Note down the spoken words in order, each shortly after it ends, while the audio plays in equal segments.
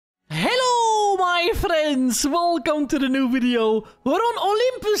friends, welcome to the new video. We're on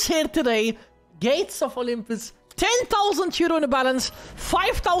Olympus here today. Gates of Olympus. 10,000 euro in the balance.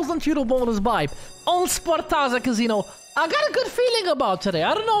 5,000 euro bonus buy on Sportaza Casino. I got a good feeling about today.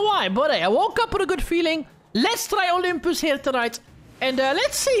 I don't know why, but hey, I woke up with a good feeling. Let's try Olympus here tonight. And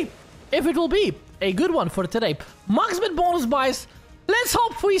let's see if it will be a good one for today. Max bid bonus buys. Let's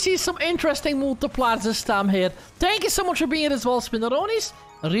hope we see some interesting multipliers this time here. Thank you so much for being here as well, Spinneronis.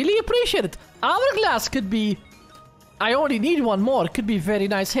 I really appreciate it. Hourglass could be... I only need one more. Could be very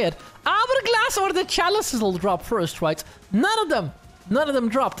nice here. Hourglass or the chalices will drop first, right? None of them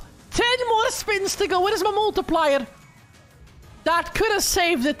dropped. 10 more spins to go. Where is my multiplier? That could have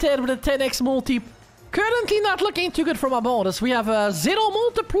saved it there with a 10x multi. Currently not looking too good for my bonus. We have a 0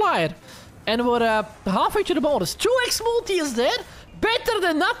 multiplier. And we're halfway to the bonus. 2x multi is there. Better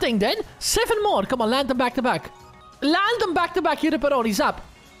than nothing then. 7 more. Come on, land them back to back. Land them back to back. You the Peroni's up.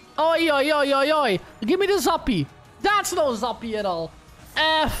 Oi, oi, oi, oi, oi. Give me the Zoppy. That's no Zoppy at all.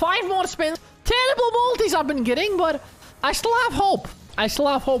 5 more spins. Terrible multis I've been getting, but I still have hope. I still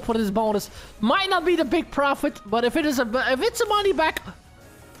have hope for this bonus. Might not be the big profit, but if it's a money back,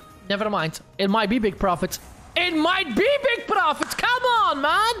 never mind. It might be big profits. It might be big profits. Come on,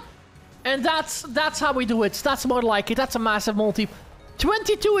 man. And that's how we do it. That's more like it. That's a massive multi.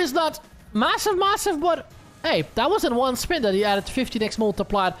 22 is not massive, but hey, that wasn't one spin that he added 15x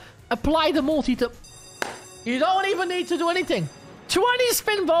multiplier. Apply the multi to... You don't even need to do anything. 20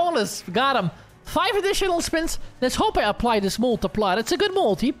 spin bonus. Got him. 5 additional spins. Let's hope I apply this multiplier. It's a good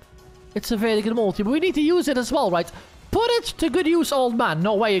multi. It's a very good multi, but we need to use it as well, right? Put it to good use, old man.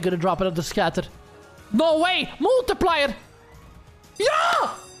 No way you're gonna drop it on the scatter. No way. Multiplier.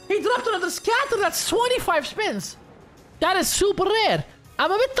 Yeah! He dropped it on the scatter. That's 25 spins. That is super rare.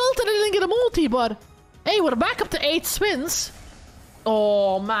 I'm a bit tilted I didn't get a multi, but... Hey, we're back up to 8 spins.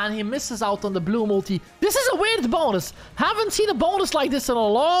 Oh, man, he misses out on the blue multi. This is a weird bonus. Haven't seen a bonus like this in a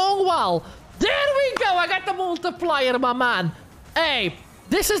long while. There we go. I got the multiplier, my man. Hey,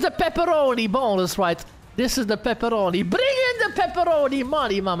 this is the pepperoni bonus, right? This is the pepperoni. Bring in the pepperoni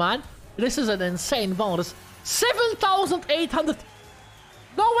money, my man. This is an insane bonus. 7,800...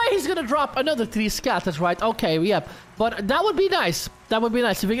 No way he's gonna drop another 3 scatters, right? Okay, yeah. But that would be nice. That would be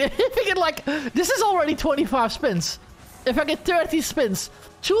nice. If we get like... This is already 25 spins. If I get 30 spins.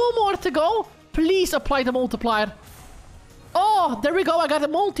 2 more to go. Please apply the multiplier. Oh, there we go. I got a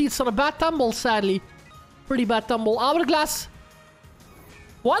multi. It's on a bad tumble, sadly. Pretty bad tumble. Hourglass.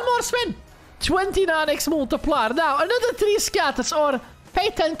 1 more spin. 29x multiplier. Now, another 3 scatters or pay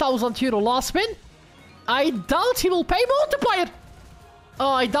 10,000 euro last spin. I doubt he will pay multiplier.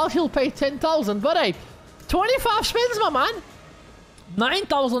 Oh, I doubt he'll pay 10,000. But hey, 25 spins, my man.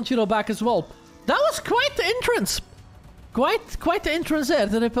 9,000 euro back as well. That was quite the entrance. Quite the entrance there,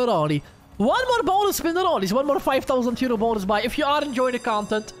 the Ripperoni. 1 more bonus spin on these. 1 more 5,000 euro bonus buy. If you are enjoying the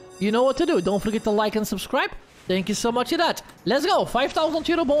content, you know what to do. Don't forget to like and subscribe. Thank you so much for that. Let's go. 5,000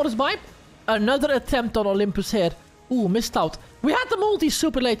 euro bonus buy. Another attempt on Olympus here. Ooh, missed out. We had the multi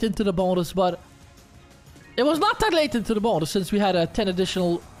super late into the bonus, but... It was not that late into the bonus since we had 10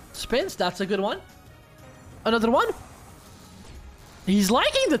 additional spins. That's a good one. Another one. He's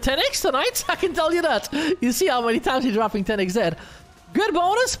liking the 10x tonight. I can tell you that. You see how many times he's dropping 10x there. Good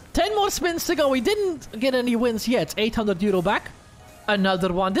bonus. 10 more spins to go. We didn't get any wins yet. 800 euro back.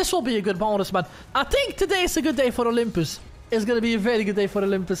 Another one. This will be a good bonus, man. I think today is a good day for Olympus. It's going to be a very good day for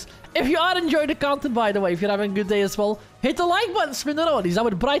Olympus. If you are enjoying the content, by the way, if you're having a good day as well, hit the like button, Spinneronis. That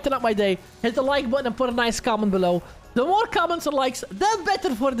would brighten up my day. Hit the like button and put a nice comment below. The more comments and likes, the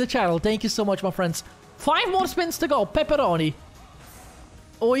better for the channel. Thank you so much, my friends. 5 more spins to go. Pepperoni.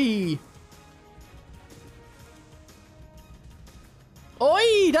 Oi.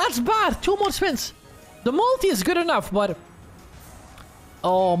 Oi, that's bad. 2 more spins. The multi is good enough, but...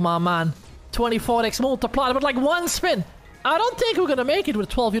 Oh, my man. 24x multiplier, but like 1 spin. I don't think we're gonna make it with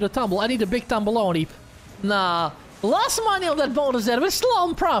 12 euro tumble. I need a big tumbleoni. Nah. Lost money on that bonus there. We're still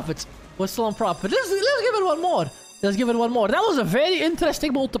on profit. Let's give it 1 more. Let's give it 1 more. That was a very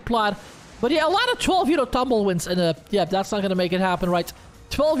interesting multiplier. But yeah, a lot of 12 euro tumble wins. And yeah, that's not gonna make it happen, right?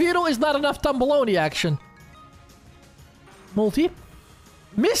 12 euro is not enough tumbleoni action. Multi.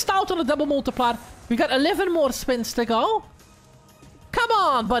 Missed out on the double multiplier. We got 11 more spins to go. Come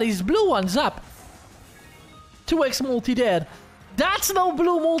on, buddies. Blue one's up. 2x multi there. That's no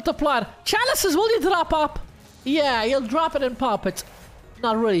blue multiplier. Chalices, will you drop up? Yeah, he'll drop it and pop it.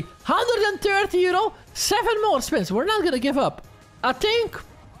 Not really. 130 euro. 7 more spins. We're not gonna give up. I think...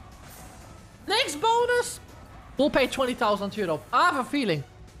 Next bonus, we'll pay 20,000 euro. I have a feeling.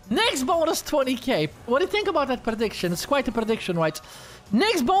 Next bonus, 20k. What do you think about that prediction? It's quite a prediction, right?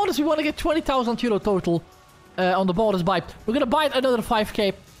 Next bonus, we want to get 20,000 euro total on the bonus buy. We're going to buy another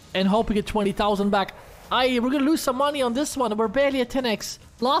 5k and hope we get 20,000 back. We're going to lose some money on this one. We're barely at 10x.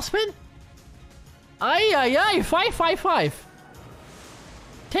 Last spin? 555.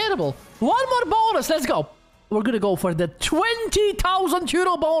 Terrible. One more bonus. Let's go. We're going to go for the 20,000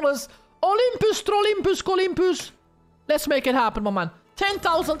 euro bonus. Olympus, Trollympus, Colympus. Let's make it happen, my man.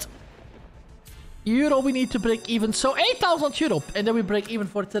 10,000 euro we need to break even. So 8,000 euro. And then we break even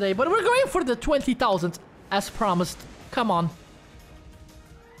for today. But we're going for the 20,000 as promised. Come on.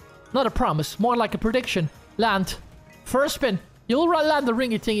 Not a promise. More like a prediction. Land. First spin. You'll land the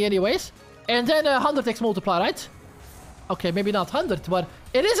ringy thingy anyways. And then 100x multiply, right? Okay, maybe not 100, but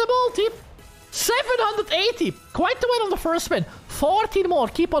it is a multi. 780. Quite the win on the first spin. 14 more.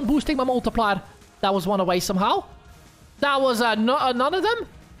 Keep on boosting my multiplier. That was one away somehow. That was none of them.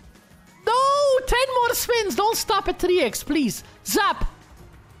 No! 10 more spins. Don't stop at 3x, please. Zap.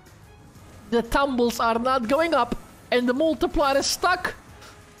 The tumbles are not going up. And the multiplier is stuck.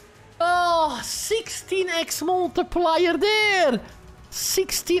 Oh, 16x multiplier there.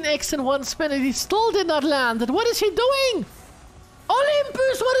 16x in one spin and he still did not land. What is he doing?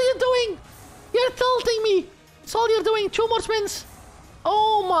 Olympus, what are you doing? You're tilting me. That's all you're doing. 2 more spins.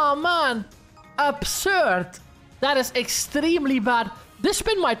 Oh, my man. Absurd. That is extremely bad. This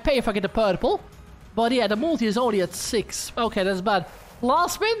spin might pay if I get the purple. But yeah, the multi is only at 6. Okay, that's bad.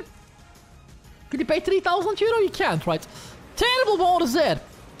 Last spin. Could you pay 3,000 euro? You can't, right? Terrible bonus there.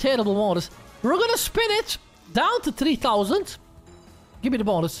 Terrible bonus. We're gonna spin it down to 3,000. Give me the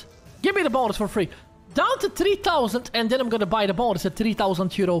bonus. Give me the bonus for free. Down to 3,000, and then I'm gonna buy the bonus at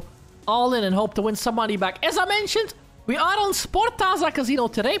 3,000 euro. All in and hope to win some money back. As I mentioned, we are on Sportaza Casino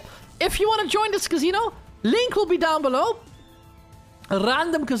today. If you want to join this casino, link will be down below.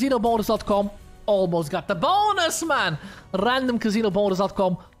 randomcasinobonus.com. Almost got the bonus, man.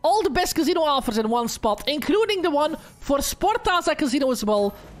 randomcasinobonus.com. All the best casino offers in one spot, including the one for Sportaza Casino as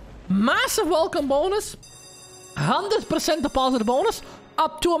well. Massive welcome bonus. 100% deposit bonus.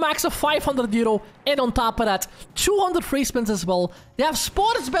 Up to a max of 500 euro. And on top of that, 200 free spins as well. They have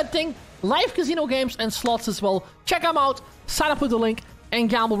sports betting, live casino games, and slots as well. Check them out. Sign up with the link. And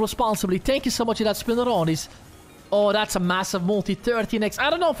gamble responsibly. Thank you so much for that, Spinneronis. Oh, that's a massive multi. 13x. I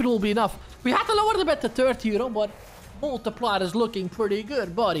don't know if it will be enough. We had to lower the bet to 30 euro, but multiplier is looking pretty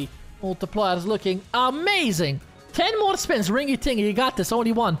good, buddy. Multiplier is looking amazing. 10 more spins. Ringy tingy. You got this.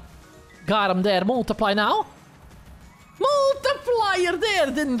 Only one. Got him there. Multiply now. Multiplier there.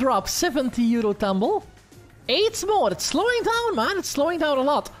 Didn't drop. 70 euro tumble. 8 more. It's slowing down, man. It's slowing down a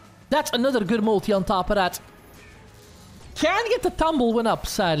lot. That's another good multi on top of that. Can't get the tumble win up,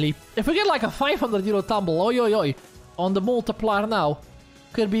 sadly. If we get like a 500 euro tumble, oi oi oi, on the multiplier now,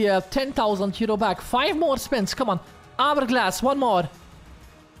 could be a 10,000 euro back. 5 more spins, come on. Hourglass, 1 more.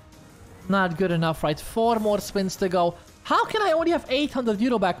 Not good enough, right? 4 more spins to go. How can I only have 800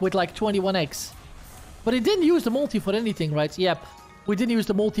 euro back with like 21x? But it didn't use the multi for anything, right? Yep, we didn't use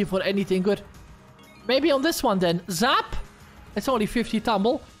the multi for anything good. Maybe on this one then. Zap? It's only 50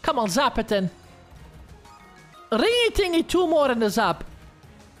 tumble. Come on, zap it then. Ringy tingy, 2 more in the zap.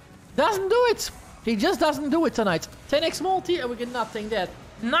 Doesn't do it. He just doesn't do it tonight. 10x multi and we get nothing there.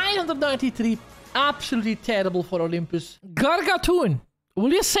 993. Absolutely terrible for Olympus. Gargatoon.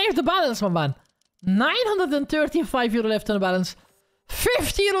 Will you save the balance, my man? 935 euro left on the balance.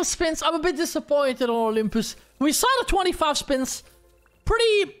 50 euro spins. I'm a bit disappointed on Olympus. We saw the 25 spins.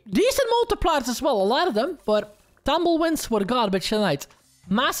 Pretty decent multipliers as well. A lot of them. But tumble wins were garbage tonight.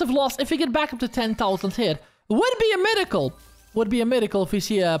 Massive loss. If we get back up to 10,000 here. Would be a miracle. Would be a miracle if we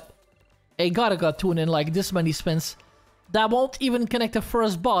see a Gargatoon in like this many spins. That won't even connect the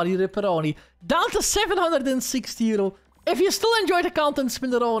first body, Ripperoni. Down to 760 euro. If you still enjoy the content,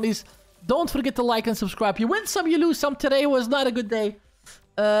 Spinneronis, don't forget to like and subscribe. You win some, you lose some. Today was not a good day.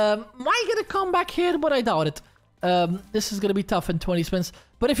 Might get a comeback here, but I doubt it. This is going to be tough in 20 spins.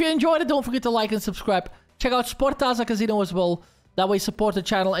 But if you enjoyed it, don't forget to like and subscribe. Check out Sportaza Casino as well. That way support the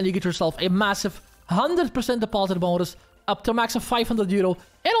channel and you get yourself a massive 100% deposit bonus up to a max of 500 euro.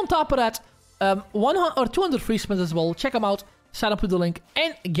 And on top of that, 100 or 200 free spins as well. Check them out. Sign up with the link.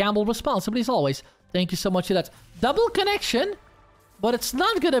 And gamble responsibly as always. Thank you so much for that. Double connection. But it's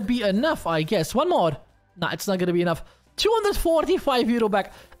not going to be enough, I guess. 1 more. Nah, it's not going to be enough. 245 euro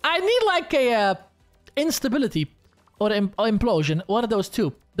back. I need like a instability or implosion. What are those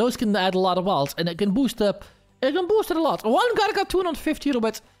two? Those can add a lot of wilds. And it can boost up. It can boost it a lot. 1 Gargatoon on 50 euro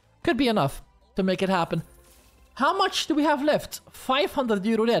bet could be enough to make it happen. How much do we have left? 500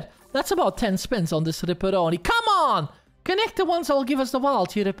 euro there. That's about 10 spins on this Ripperoni. Come on! Connect the ones that will give us the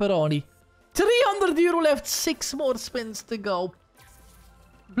wild here, Ripperoni. 300 euro left. 6 more spins to go.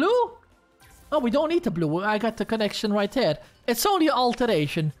 Oh, we don't need the blue. I got the connection right there. It's only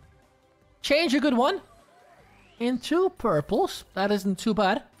alteration. Change a good one into purples. That isn't too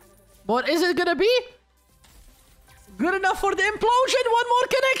bad. But is it gonna be good enough for the implosion? One more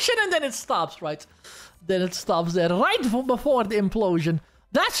connection and then it stops, right? Then it stops there right before the implosion.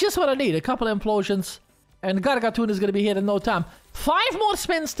 That's just what I need. A couple implosions. And Gargatoon is gonna be here in no time. 5 more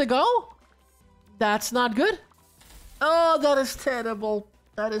spins to go. That's not good. Oh, that is terrible.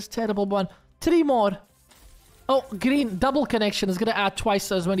 That is terrible one. 3 more. Oh, green double connection is gonna add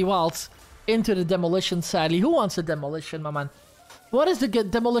twice as many wilds into the demolition, sadly. Who wants a demolition, my man? What is the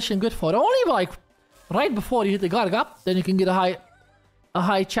demolition good for? Only like right before you hit the Garga, then you can get a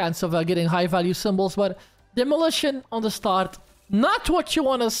high chance of getting high value symbols. But demolition on the start, not what you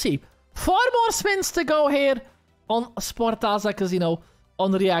want to see. 4 more spins to go here on Sportaza Casino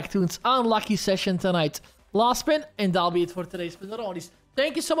on Reactoon's unlucky session tonight. Last spin, and that'll be it for today's Spinneronies.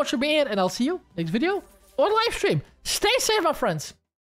 Thank you so much for being here, and I'll see you next video or live stream. Stay safe, my friends.